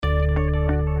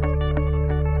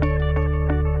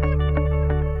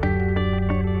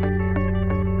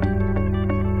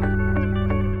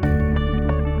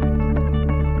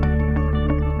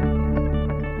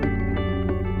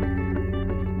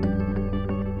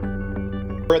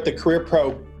We're at the Career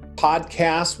Pro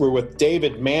podcast. We're with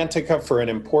David Mantica for an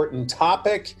important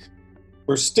topic.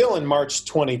 We're still in March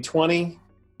 2020.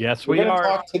 Yes, we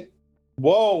are.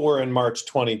 We're in March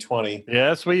 2020.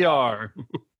 Yes, we are.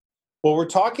 Well, we're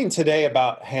talking today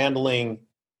about handling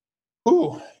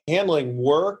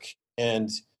work and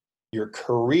your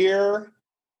career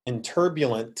in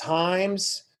turbulent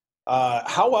times.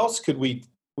 How else could we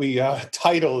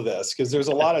title this? Because there's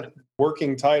a lot of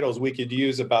working titles we could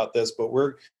use about this, but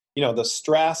the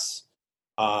stress,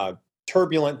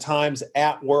 turbulent times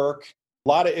at work, a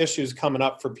lot of issues coming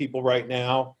up for people right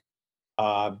now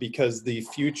because the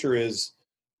future is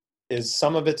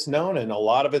some of it's known and a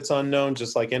lot of it's unknown,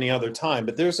 just like any other time.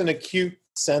 But there's an acute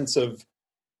sense of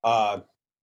kind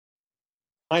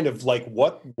of like,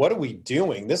 what are we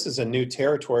doing? This is a new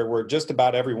territory where just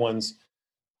about everyone's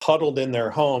huddled in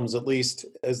their homes, at least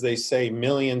as they say,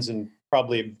 millions and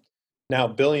probably now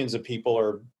billions of people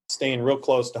are staying real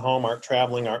close to home, aren't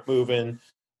traveling, aren't moving.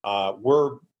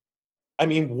 Where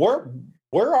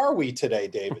are we today,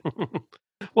 David?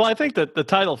 Well, I think that the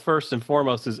title first and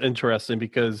foremost is interesting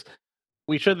because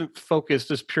we shouldn't focus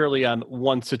just purely on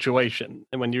one situation.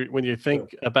 And when you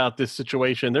think about this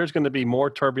situation, there's going to be more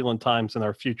turbulent times in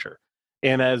our future.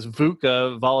 And as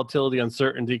VUCA, volatility,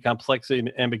 uncertainty, complexity,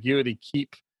 and ambiguity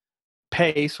keep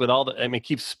pace with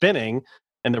keep spinning,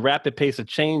 and the rapid pace of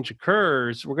change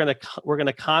occurs, we're going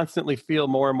to constantly feel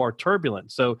more and more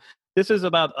turbulent. So this is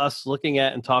about us looking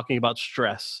at and talking about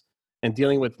stress and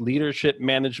dealing with leadership,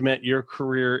 management, your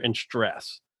career, and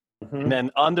stress. Mm-hmm. And then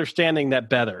understanding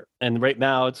that better. And right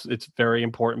now it's very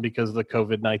important because of the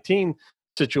COVID-19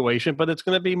 situation, but it's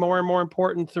going to be more and more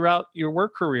important throughout your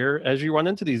work career as you run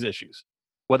into these issues,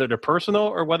 whether they're personal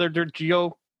or whether they're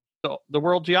the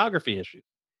world geography issues.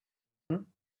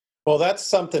 Well, that's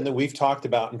something that we've talked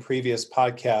about in previous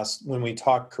podcasts when we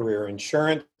talk career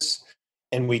insurance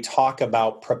and we talk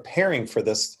about preparing for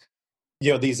this,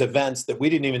 these events that we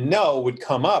didn't even know would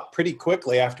come up pretty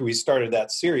quickly after we started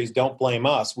that series. Don't blame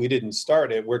us. We didn't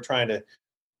start it. We're trying to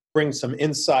bring some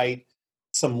insight,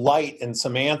 some light, and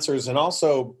some answers, and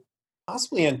also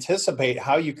possibly anticipate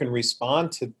how you can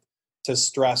respond to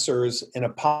stressors in a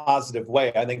positive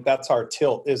way. I think that's our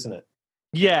tilt, isn't it?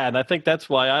 Yeah, and I think that's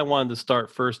why I wanted to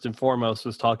start first and foremost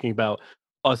was talking about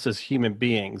us as human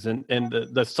beings and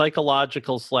the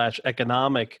psychological /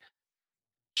 economic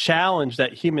challenge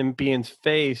that human beings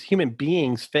face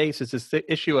is this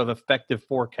issue of effective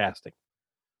forecasting.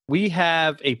 We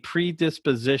have a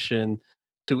predisposition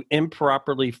to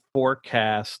improperly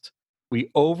forecast. We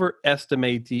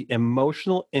overestimate the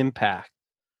emotional impact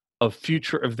of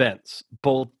future events,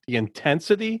 both the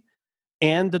intensity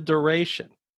and the duration.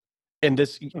 And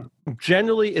this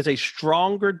generally is a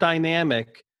stronger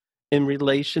dynamic in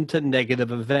relation to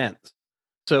negative events.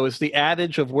 So it's the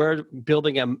adage of where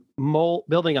building a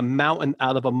mountain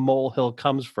out of a molehill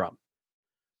comes from.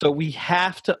 So we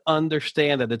have to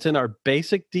understand that it's in our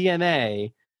basic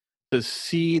DNA to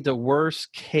see the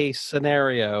worst case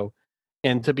scenario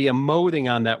and to be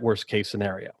emoting on that worst case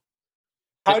scenario.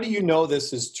 How do you know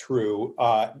this is true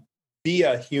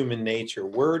via human nature?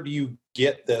 Where do you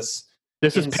get this?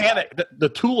 This is panic, the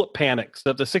tulip panics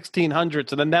of the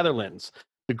 1600s in the Netherlands,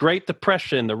 the Great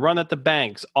Depression, the run at the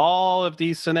banks, all of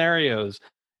these scenarios.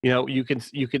 You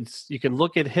can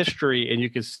look at history and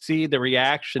you can see the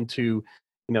reaction to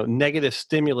negative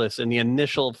stimulus and the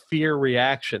initial fear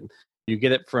reaction. You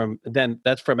get it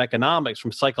that's from economics,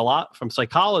 from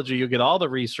psychology. You get all the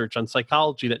research on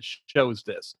psychology that shows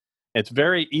this. It's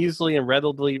very easily and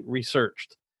readily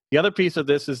researched. The other piece of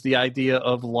this is the idea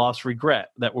of loss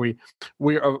regret, that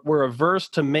we're averse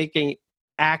to making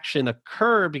action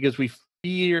occur because we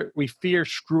fear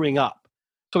screwing up.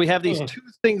 So we have these two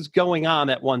things going on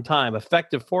at one time: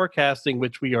 effective forecasting,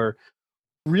 which we are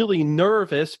really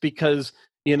nervous because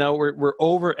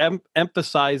we're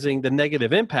emphasizing the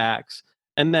negative impacts,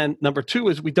 and then number two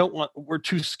is we're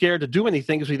too scared to do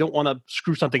anything because we don't want to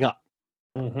screw something up.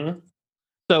 Mm-hmm.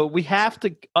 So we have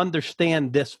to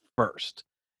understand this first.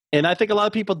 And I think a lot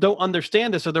of people don't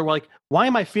understand this. So they're like, why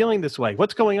am I feeling this way?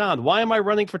 What's going on? Why am I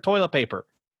running for toilet paper?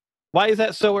 Why is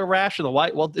that so irrational?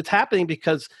 Why? Well, it's happening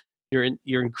because you're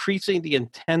increasing the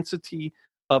intensity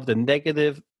of the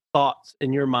negative thoughts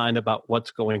in your mind about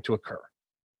what's going to occur.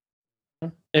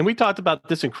 And we talked about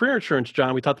this in career insurance,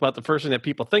 John. We talked about the first thing that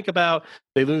people think about.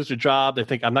 They lose their job. They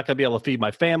think, I'm not going to be able to feed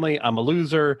my family. I'm a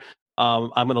loser.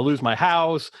 I'm going to lose my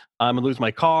house. I'm going to lose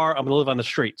my car. I'm going to live on the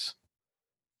streets.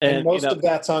 And most of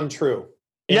that's untrue.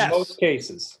 In most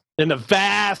cases. In the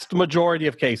vast majority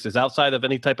of cases, outside of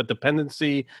any type of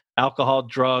dependency, alcohol,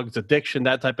 drugs, addiction,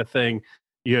 that type of thing,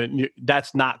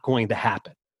 that's not going to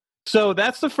happen. So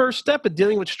that's the first step in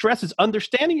dealing with stress is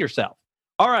understanding yourself.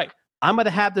 All right, I'm going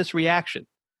to have this reaction.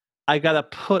 I got to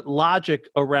put logic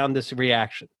around this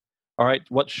reaction. All right,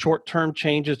 what short-term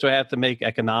changes do I have to make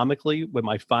economically with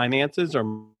my finances or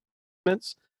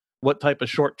movements? What type of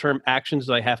short-term actions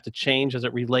do I have to change as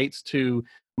it relates to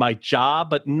my job,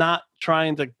 but not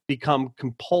trying to become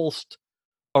compulsed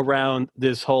around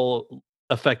this whole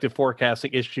effective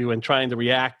forecasting issue and trying to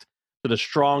react to the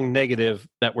strong negative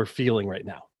that we're feeling right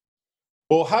now.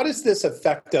 Well, how does this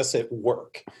affect us at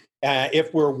work?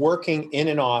 If we're working in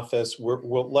an office,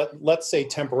 let's say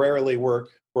temporarily we're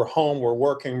home, we're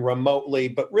working remotely,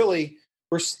 but really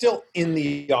we're still in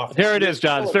the office. Here it is,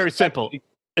 John. It's very simple.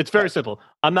 It's very simple.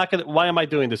 I'm not going to, why am I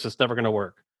doing this? It's never going to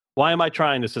work. Why am I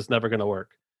trying this? It's never going to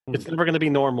work. It's never going to be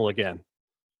normal again.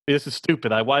 This is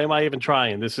stupid. Why am I even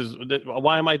trying?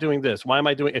 Why am I doing this? Why am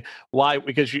I doing it? Why?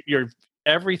 Because you're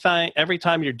every time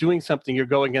you're doing something, you're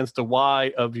going against the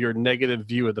why of your negative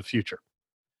view of the future.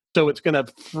 So it's going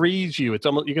to freeze you. It's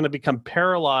almost, you're going to become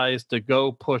paralyzed to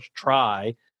go, push,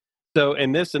 try. So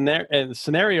in this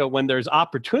scenario, when there's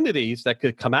opportunities that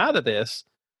could come out of this,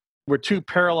 we're too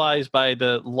paralyzed by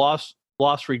the loss,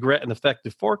 regret, and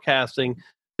effective forecasting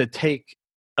to take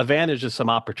advantage of some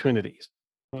opportunities.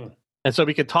 And so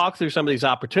we could talk through some of these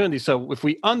opportunities. So if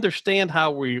we understand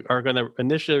how we are going to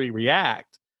initially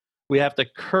react, we have to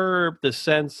curb the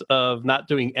sense of not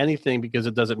doing anything because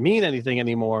it doesn't mean anything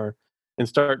anymore and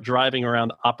start driving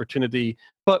around opportunity,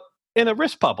 but in a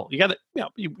risk bubble. You got to,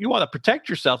 you want to protect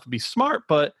yourself and be smart,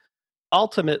 but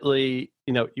ultimately,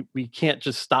 we can't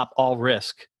just stop all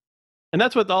risk. And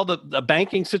that's what all the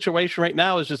banking situation right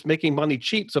now is, just making money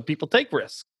cheap so people take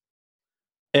risks.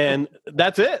 And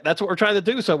that's it. That's what we're trying to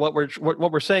do. So what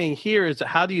we're saying here is,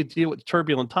 how do you deal with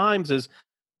turbulent times? Is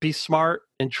be smart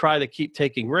and try to keep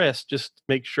taking risks. Just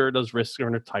make sure those risks are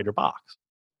in a tighter box.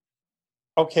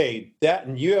 Okay,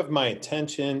 and you have my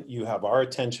attention. You have our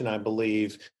attention, I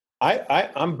believe.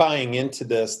 I'm buying into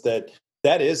this.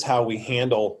 That is how we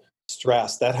handle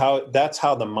stress. That's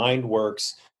how the mind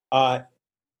works. What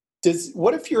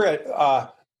if you're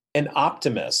an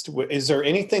optimist? Is there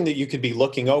anything that you could be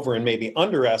looking over and maybe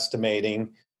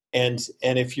underestimating? And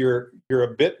if you're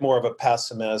a bit more of a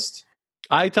pessimist,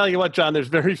 I tell you what, John, there's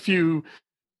very few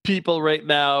people right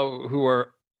now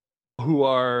who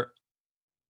are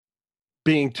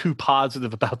being too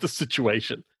positive about the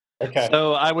situation. Okay.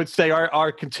 So I would say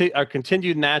our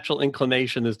continued natural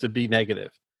inclination is to be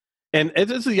negative. And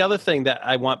this is the other thing that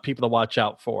I want people to watch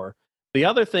out for. The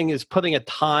other thing is putting a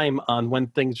time on when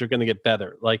things are going to get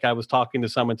better. Like I was talking to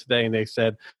someone today and they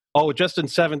said, oh, just in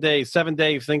 7 days,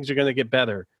 things are going to get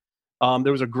better.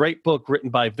 There was a great book written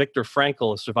by Viktor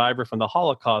Frankl, a survivor from the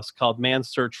Holocaust, called Man's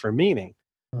Search for Meaning.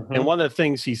 Mm-hmm. And one of the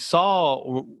things he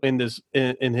saw in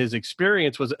his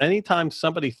experience was anytime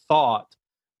somebody thought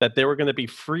that they were going to be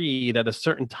freed at a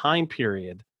certain time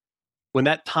period, when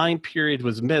that time period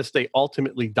was missed, they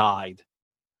ultimately died.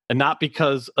 And not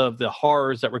because of the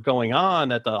horrors that were going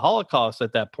on at the Holocaust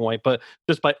at that point, but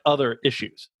just by other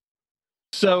issues.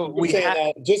 So we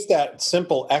have just that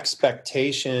simple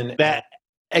expectation.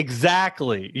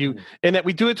 Exactly. And that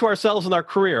we do it to ourselves in our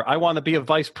career. I want to be a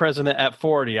vice president at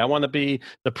 40. I want to be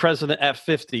the president at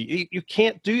 50. You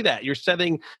can't do that. You're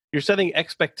setting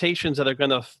expectations that are going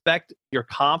to affect your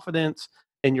confidence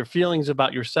and your feelings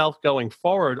about yourself going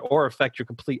forward, or affect your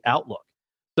complete outlook.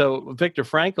 So Viktor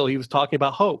Frankl, he was talking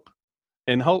about hope.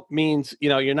 And hope means,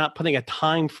 you're not putting a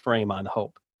time frame on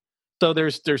hope. So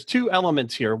there's two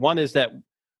elements here. One is that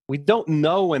we don't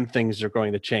know when things are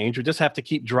going to change. We just have to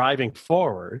keep driving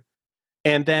forward.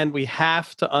 And then we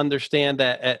have to understand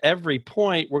that at every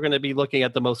point, we're going to be looking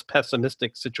at the most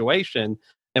pessimistic situation,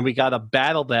 and we got to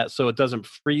battle that so it doesn't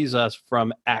freeze us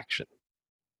from action.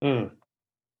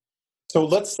 So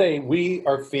let's say we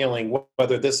are feeling,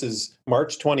 whether this is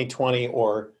March 2020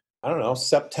 or, I don't know,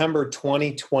 September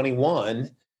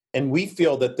 2021, and we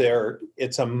feel that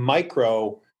it's a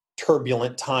micro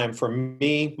turbulent time for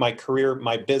me, my career,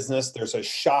 my business. There's a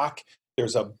shock,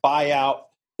 there's a buyout,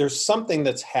 there's something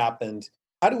that's happened.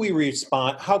 How do we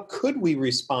respond? How could we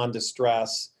respond to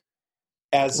stress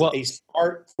as a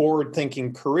smart,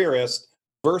 forward-thinking careerist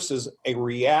versus a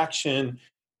reaction,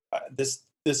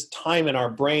 this time in our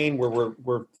brain where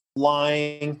we're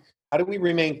flying? How do we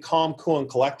remain calm, cool, and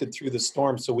collected through the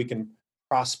storm so we can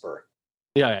prosper?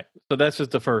 Yeah, so that's just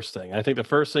the first thing. I think the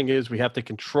first thing is we have to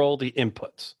control the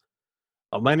inputs.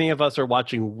 Many of us are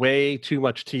watching way too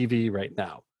much TV right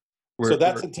now. So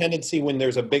that's a tendency when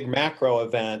there's a big macro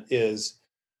event, is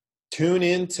tune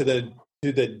into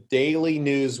the daily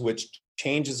news, which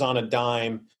changes on a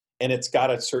dime, and it's got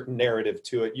a certain narrative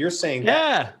to it. You're saying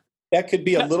that could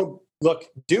be a little look,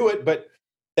 do it, but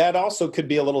that also could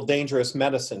be a little dangerous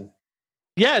medicine.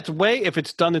 Yeah, it's way if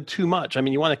it's done in too much. I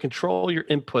mean, you want to control your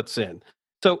inputs in.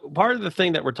 So part of the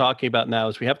thing that we're talking about now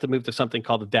is we have to move to something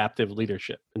called adaptive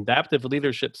leadership. Adaptive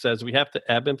leadership says we have to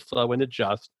ebb and flow and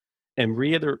adjust and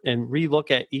relook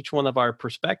at each one of our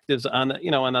perspectives on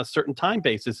on a certain time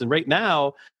basis. And right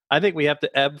now, I think we have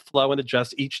to ebb, flow, and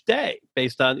adjust each day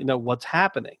based on what's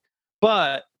happening.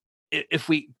 But if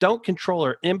we don't control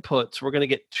our inputs, we're going to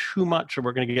get too much, or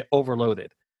we're going to get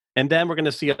overloaded. And then we're going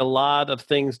to see a lot of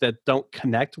things that don't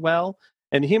connect well.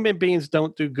 And human beings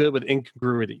don't do good with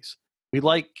incongruities. We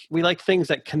like things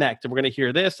that connect, and we're going to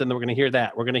hear this, and then we're going to hear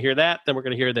that. We're going to hear that, then we're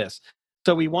going to hear this.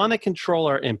 So we want to control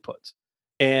our inputs,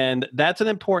 and that's an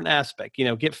important aspect.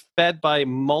 Get fed by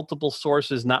multiple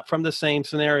sources, not from the same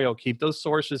scenario. Keep those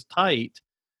sources tight,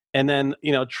 and then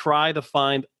try to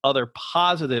find other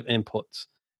positive inputs.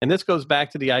 And this goes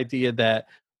back to the idea that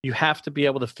you have to be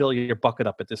able to fill your bucket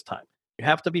up at this time. You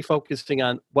have to be focusing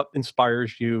on what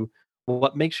inspires you,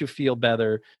 what makes you feel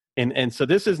better. And so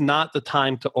this is not the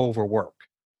time to overwork.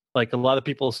 Like a lot of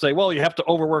people say, well, you have to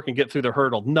overwork and get through the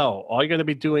hurdle. No, all you're going to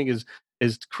be doing is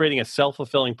creating a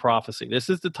self-fulfilling prophecy. This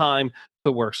is the time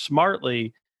to work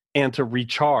smartly and to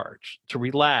recharge, to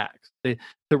relax, to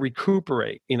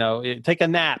recuperate, take a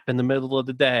nap in the middle of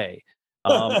the day.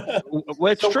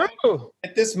 It's So true.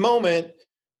 at this moment,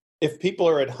 if people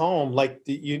are at home, like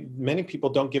many people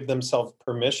don't give themselves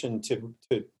permission to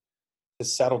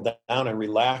settle down and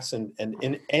relax, and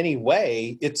in any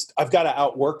way, I've got to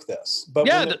outwork this. But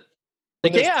Yeah, they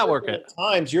when there's can't outwork it.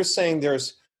 times, you're saying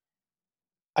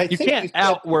You can't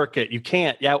outwork it. You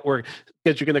can't outwork,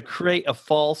 because you're going to create a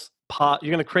false you're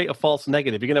going to create a false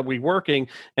negative. You're going to be working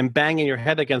and banging your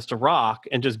head against a rock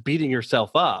and just beating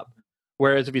yourself up.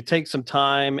 Whereas if you take some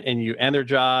time and you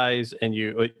energize and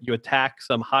you attack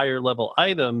some higher level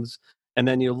items, and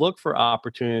then you look for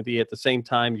opportunity at the same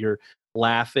time, you're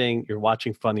laughing, you're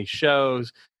watching funny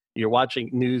shows, you're watching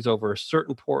news over a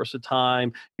certain course of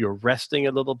time, you're resting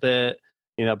a little bit,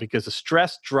 because the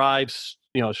stress drives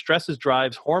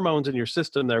hormones in your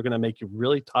system that are going to make you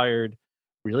really tired,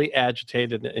 really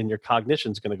agitated, and your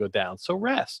cognition is going to go down. So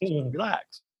rest,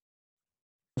 relax.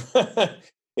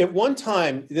 At one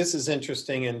time, this is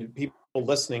interesting, and people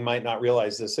listening might not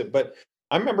realize this, but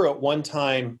I remember at one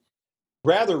time,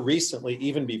 rather recently,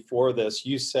 even before this,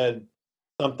 you said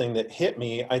something that hit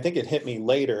me. I think it hit me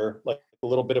later, like a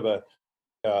little bit of a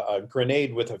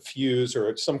grenade with a fuse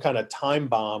or some kind of time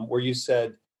bomb, where you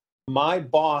said, my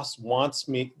boss wants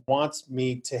me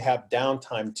to have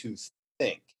downtime to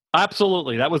think.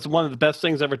 Absolutely. That was one of the best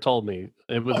things ever told me.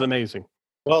 It was amazing.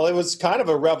 Well, it was kind of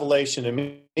a revelation to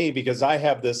me, because I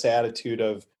have this attitude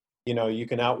of, you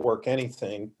can outwork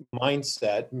anything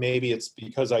mindset. Maybe it's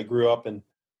because I grew up in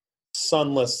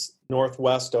sunless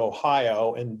Northwest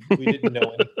Ohio and we didn't know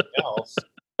anything else.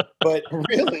 But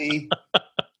really,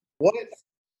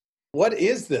 what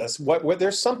is this? What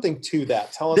there's something to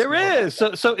that. Tell us. There is.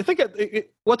 So I think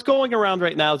what's going around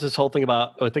right now is this whole thing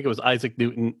about, I think it was Isaac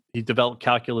Newton. He developed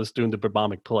calculus during the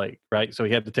bubonic plague, right? So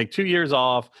he had to take 2 years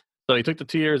off. So he took the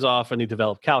 2 years off and he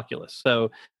developed calculus.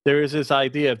 So there is this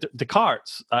idea of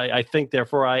Descartes. I think,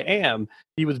 therefore I am.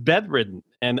 He was bedridden.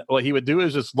 And what he would do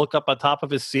is just look up on top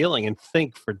of his ceiling and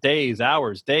think for days,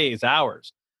 hours.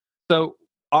 So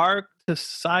our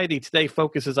society today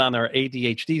focuses on our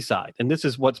ADHD side. And this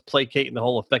is what's placating the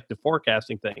whole effective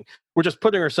forecasting thing. We're just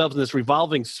putting ourselves in this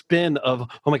revolving spin of,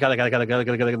 oh my God, I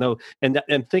gotta know.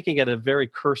 And thinking at a very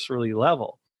cursory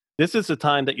level. This is the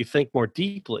time that you think more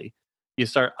deeply. You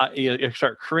start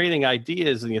creating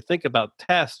ideas, and you think about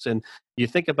tests, and you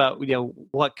think about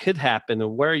what could happen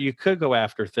and where you could go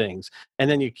after things, and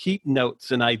then you keep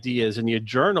notes and ideas, and you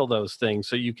journal those things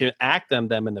so you can act on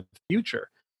them in the future.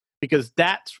 Because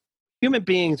human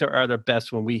beings are their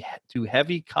best when we do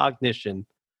heavy cognition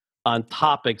on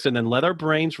topics, and then let our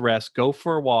brains rest, go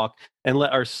for a walk, and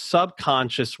let our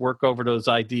subconscious work over those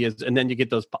ideas, and then you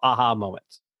get those aha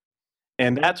moments.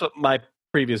 And that's what my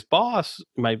previous boss,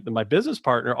 my business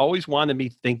partner, always wanted me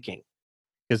thinking,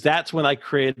 because that's when I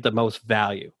created the most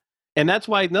value. And that's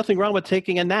why nothing wrong with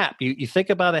taking a nap. You think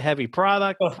about a heavy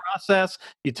process,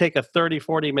 you take a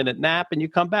 30-40 minute nap, and you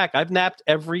come back. I've napped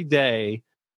every day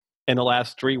in the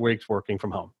last 3 weeks working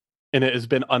from home. And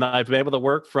I've been able to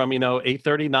work from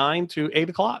 8:39 to 8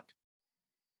 o'clock.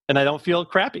 And I don't feel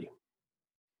crappy.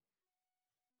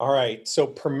 All right. So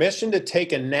permission to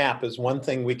take a nap is one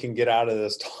thing we can get out of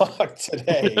this talk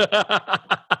today. Go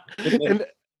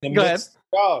ahead.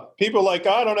 People are like,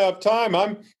 I don't have time.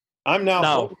 I'm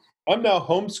now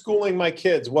homeschooling my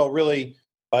kids. Well, really,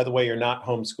 by the way, you're not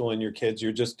homeschooling your kids.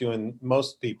 You're just doing,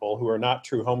 most people who are not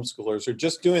true homeschoolers are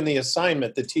just doing the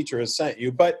assignment the teacher has sent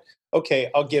you. But okay,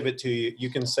 I'll give it to you. You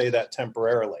can say that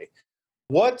temporarily.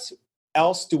 What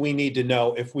else do we need to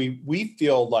know if we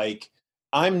feel like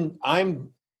I'm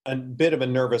a bit of a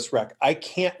nervous wreck. I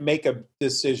can't make a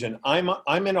decision. I'm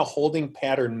in a holding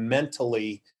pattern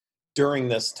mentally during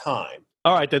this time.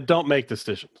 All right, then don't make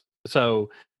decisions. So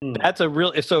that's a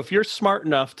real. So if you're smart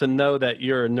enough to know that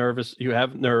you're nervous, you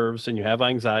have nerves and you have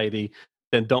anxiety,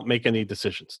 then don't make any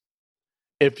decisions.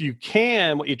 If you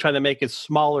can, what you try to make is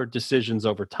smaller decisions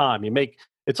over time.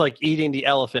 It's like eating the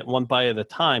elephant one bite at a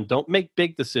time. Don't make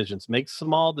big decisions. Make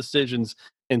small decisions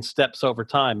in steps over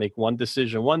time. Make one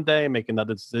decision one day, make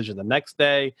another decision the next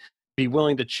day. Be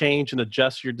willing to change and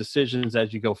adjust your decisions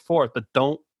as you go forth, but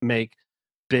don't make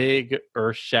big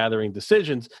earth-shattering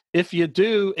decisions. If you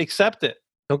do, accept it.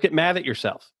 Don't get mad at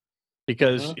yourself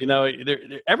because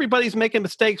everybody's making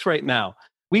mistakes right now.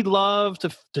 We love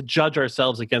to judge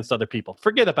ourselves against other people.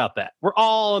 Forget about that. We're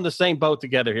all in the same boat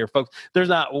together here, folks. There's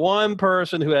not one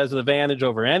person who has an advantage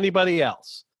over anybody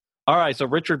else. All right, so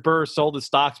Richard Burr sold his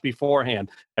stocks beforehand.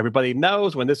 Everybody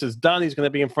knows when this is done, he's going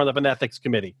to be in front of an ethics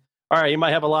committee. All right, he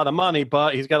might have a lot of money,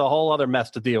 but he's got a whole other mess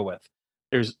to deal with.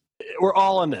 We're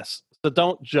all in this, so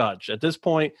don't judge. At this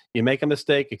point, you make a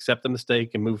mistake, accept the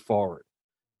mistake, and move forward.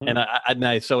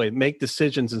 And so make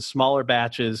decisions in smaller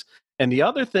batches. And the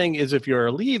other thing is, if you're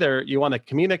a leader, you want to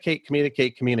communicate,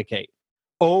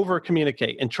 over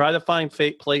communicate, and try to find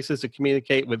places to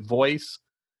communicate with voice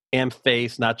and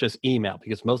face, not just email,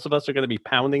 because most of us are going to be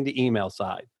pounding the email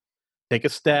side. Take a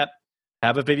step,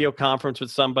 have a video conference with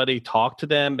somebody, talk to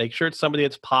them, make sure it's somebody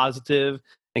that's positive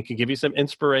and can give you some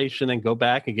inspiration, and go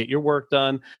back and get your work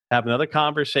done. Have another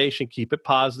conversation, keep it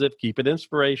positive, keep it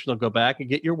inspirational, go back and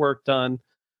get your work done.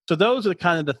 So those are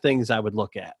kind of the things I would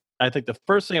look at. I think the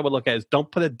first thing I would look at is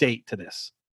don't put a date to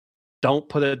this. Don't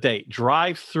put a date.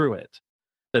 Drive through it.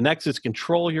 The next is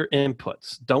control your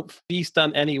inputs. Don't feast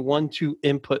on any one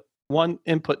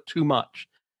input too much.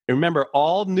 And remember,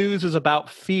 all news is about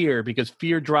fear because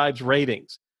fear drives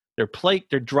ratings.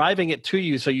 They're driving it to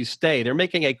you so you stay. They're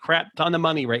making a crap ton of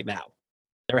money right now.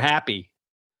 They're happy.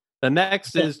 The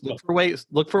next is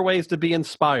look for ways to be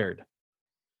inspired.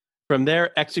 From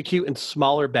there, execute in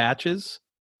smaller batches.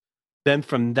 Then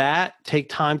from that, take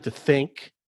time to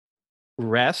think,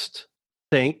 rest,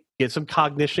 get some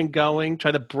cognition going,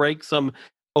 try to break some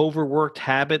overworked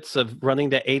habits of running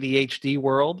the ADHD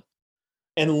world.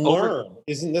 And learn.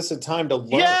 Isn't this a time to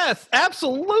learn? Yes,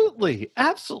 absolutely.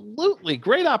 Absolutely.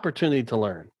 Great opportunity to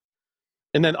learn.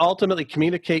 And then ultimately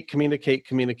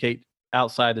communicate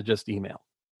outside of just email.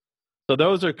 So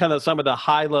those are kind of some of the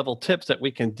high level tips that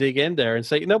we can dig in there and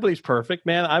say, nobody's perfect,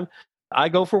 man. I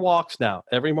go for walks now.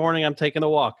 Every morning I'm taking a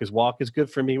walk because walk is good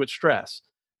for me with stress.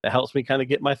 That helps me kind of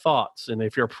get my thoughts. And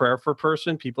if you're a prayerful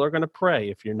person, people are going to pray.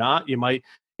 If you're not, you might,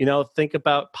 think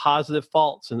about positive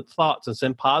thoughts and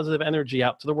send positive energy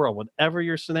out to the world. Whatever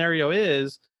your scenario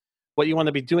is, what you want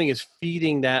to be doing is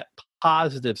feeding that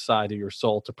positive side of your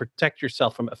soul to protect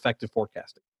yourself from effective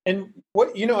forecasting. And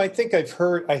what, I think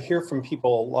I hear from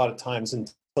people a lot of times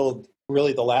until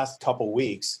really the last couple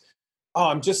weeks, oh,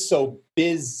 I'm just so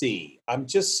busy. I'm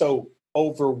just so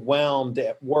overwhelmed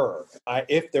at work.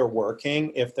 If they're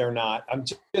working, if they're not,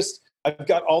 I've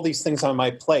got all these things on my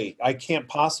plate. I can't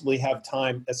possibly have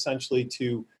time essentially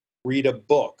to read a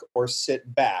book or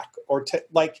sit back or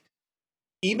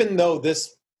even though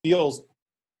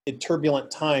turbulent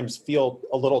times feel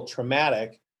a little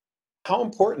traumatic, how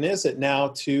important is it now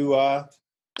to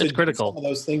it's critical. Some of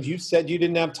those things you said you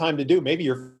didn't have time to do? Maybe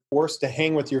you're forced to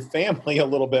hang with your family a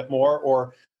little bit more,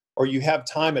 or you have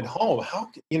time at home.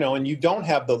 And you don't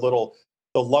have the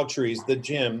luxuries, the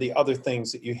gym, the other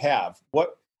things that you have.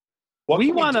 What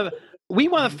we want to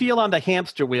feel on the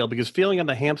hamster wheel, because feeling on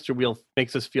the hamster wheel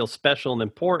makes us feel special and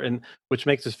important, which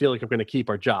makes us feel like we're going to keep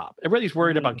our job. Everybody's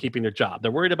worried about keeping their job.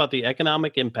 They're worried about the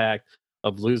economic impact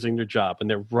of losing their job, and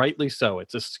they're rightly so.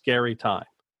 It's a scary time.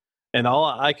 And all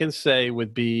I can say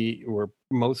would be,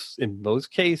 in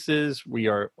most cases, we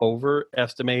are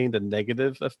overestimating the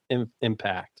negative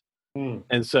impact.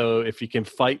 And so if you can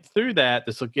fight through that,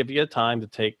 this will give you a time to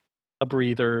take a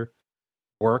breather,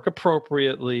 work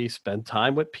appropriately, spend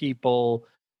time with people,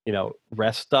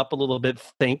 rest up a little bit,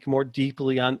 think more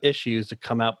deeply on issues to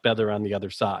come out better on the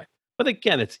other side. But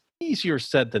again, it's easier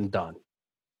said than done.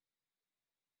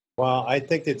 Well, I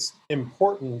think it's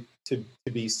important to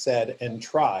be said and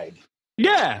tried.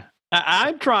 Yeah,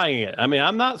 I'm trying it. I mean,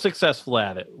 I'm not successful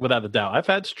at it, without a doubt. I've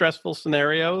had stressful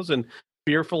scenarios and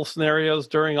fearful scenarios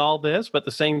during all this, but at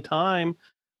the same time,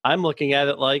 I'm looking at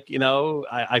it like,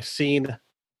 I've seen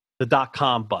the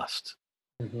 .com bust.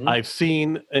 Mhm. I've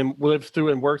seen and lived through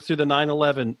and worked through the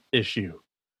 9/11 issue.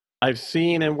 I've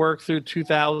seen and worked through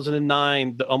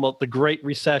 2009, almost the Great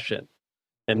Recession.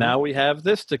 And Mhm. now we have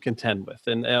this to contend with.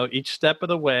 And each step of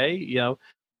the way,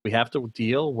 we have to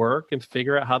deal, work, and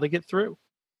figure out how to get through.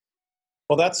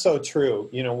 Well, that's so true.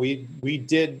 We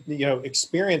did,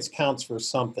 experience counts for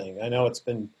something. I know it's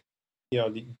been,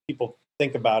 people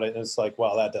think about it and it's like,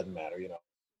 well, that doesn't matter,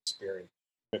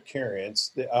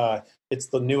 experience. It's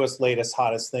the newest, latest,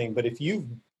 hottest thing. But if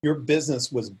your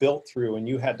business was built through and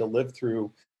you had to live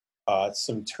through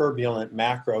some turbulent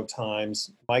macro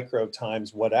times, micro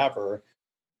times, whatever,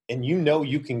 and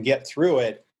you can get through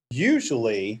it,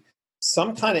 usually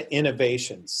some kind of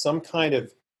innovation, some kind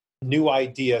of new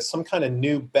idea, some kind of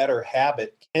new, better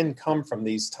habit can come from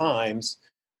these times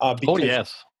Oh, because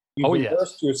yes. you've Oh, yes.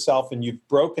 immersed yourself and you've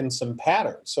broken some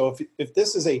patterns. So if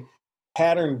this is a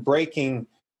pattern breaking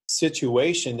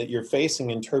situation that you're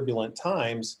facing in turbulent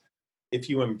times, if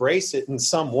you embrace it in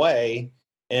some way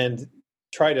and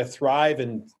try to thrive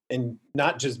and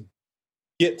not just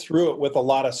get through it with a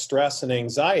lot of stress and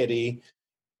anxiety,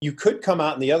 you could come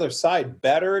out on the other side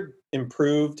better,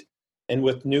 improved, and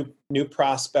with new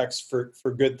prospects for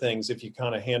good things if you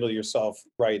kind of handle yourself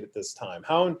right at this time.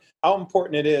 How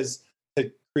important it is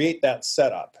to create that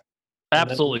setup. And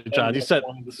Absolutely, John. You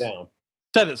wind it down.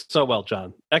 said it so well,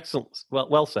 John. Excellent.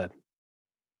 Well said.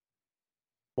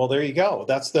 Well, there you go.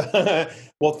 That's the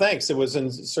well. Thanks. It was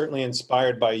certainly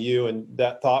inspired by you and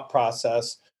that thought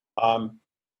process. Um,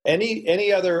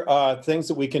 any other things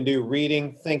that we can do?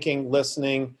 Reading, thinking,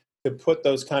 listening to put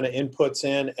those kind of inputs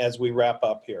in as we wrap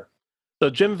up here. So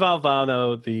Jim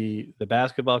Valvano, the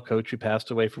basketball coach who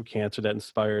passed away from cancer, that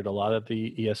inspired a lot of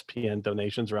the ESPN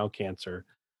donations around cancer.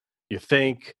 You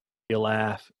think, you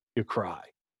laugh, you cry.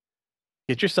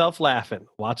 Get yourself laughing.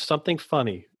 Watch something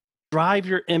funny. Drive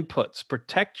your inputs.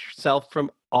 Protect yourself from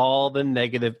all the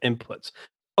negative inputs.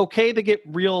 Okay to get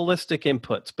realistic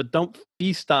inputs, but don't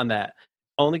feast on that.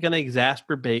 Only going to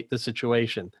exacerbate the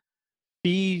situation.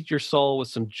 Feed your soul with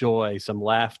some joy, some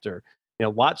laughter.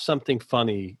 Watch something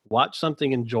funny. Watch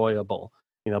something enjoyable.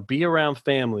 Be around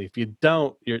family. If you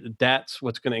don't, that's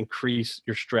what's going to increase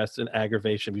your stress and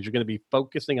aggravation because you're going to be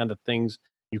focusing on the things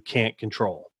you can't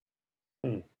control.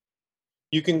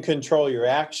 You can control your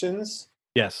actions.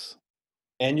 Yes.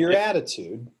 And your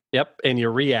attitude. Yep, and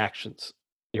your reactions.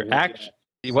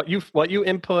 What you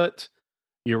input,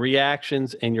 your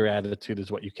reactions and your attitude is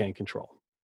what you can control.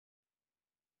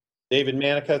 David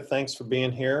Manica, thanks for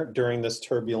being here during this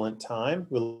turbulent time.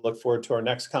 We'll look forward to our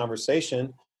next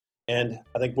conversation, and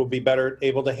I think we'll be better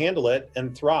able to handle it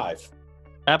and thrive.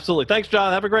 Absolutely. Thanks,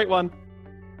 John. Have a great one.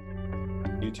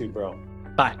 You too, bro.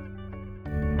 Bye.